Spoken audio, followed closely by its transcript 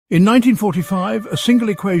In 1945, a single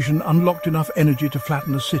equation unlocked enough energy to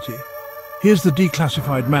flatten a city. Here's the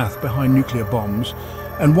declassified math behind nuclear bombs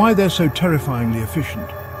and why they're so terrifyingly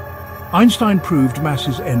efficient. Einstein proved mass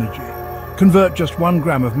is energy. Convert just 1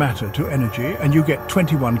 gram of matter to energy and you get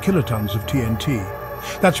 21 kilotons of TNT.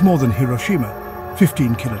 That's more than Hiroshima,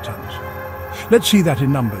 15 kilotons. Let's see that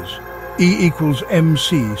in numbers. E equals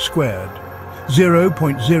mc squared.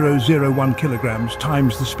 0.001 kilograms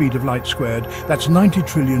times the speed of light squared, that's 90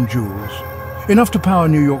 trillion joules. Enough to power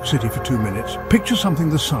New York City for 2 minutes. Picture something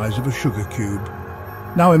the size of a sugar cube.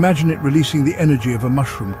 Now imagine it releasing the energy of a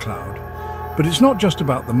mushroom cloud. But it's not just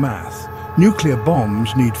about the math. Nuclear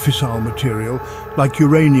bombs need fissile material, like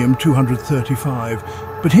uranium-235.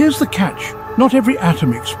 But here's the catch. Not every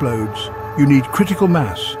atom explodes. You need critical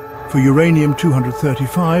mass. For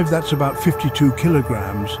uranium-235, that's about 52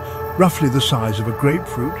 kilograms, roughly the size of a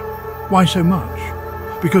grapefruit. Why so much?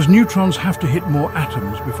 Because neutrons have to hit more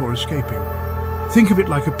atoms before escaping. Think of it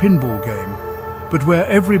like a pinball game, but where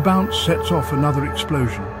every bounce sets off another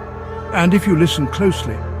explosion. And if you listen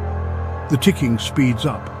closely, the ticking speeds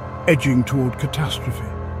up, edging toward catastrophe.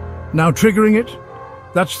 Now triggering it?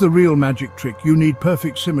 That's the real magic trick. You need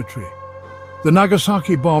perfect symmetry. The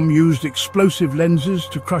Nagasaki bomb used explosive lenses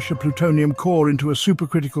to crush a plutonium core into a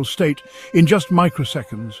supercritical state in just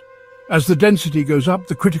microseconds. As the density goes up,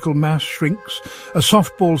 the critical mass shrinks. A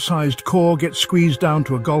softball-sized core gets squeezed down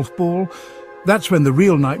to a golf ball. That's when the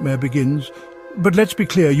real nightmare begins. But let's be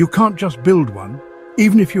clear, you can't just build one.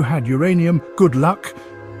 Even if you had uranium, good luck.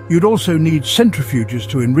 You'd also need centrifuges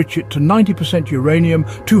to enrich it to 90%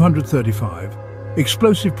 uranium-235.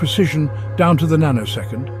 Explosive precision down to the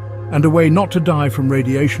nanosecond. And a way not to die from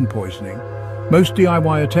radiation poisoning. Most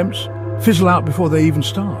DIY attempts fizzle out before they even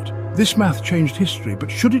start. This math changed history, but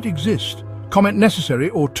should it exist? Comment necessary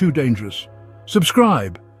or too dangerous.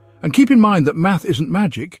 Subscribe, and keep in mind that math isn't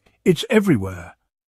magic, it's everywhere.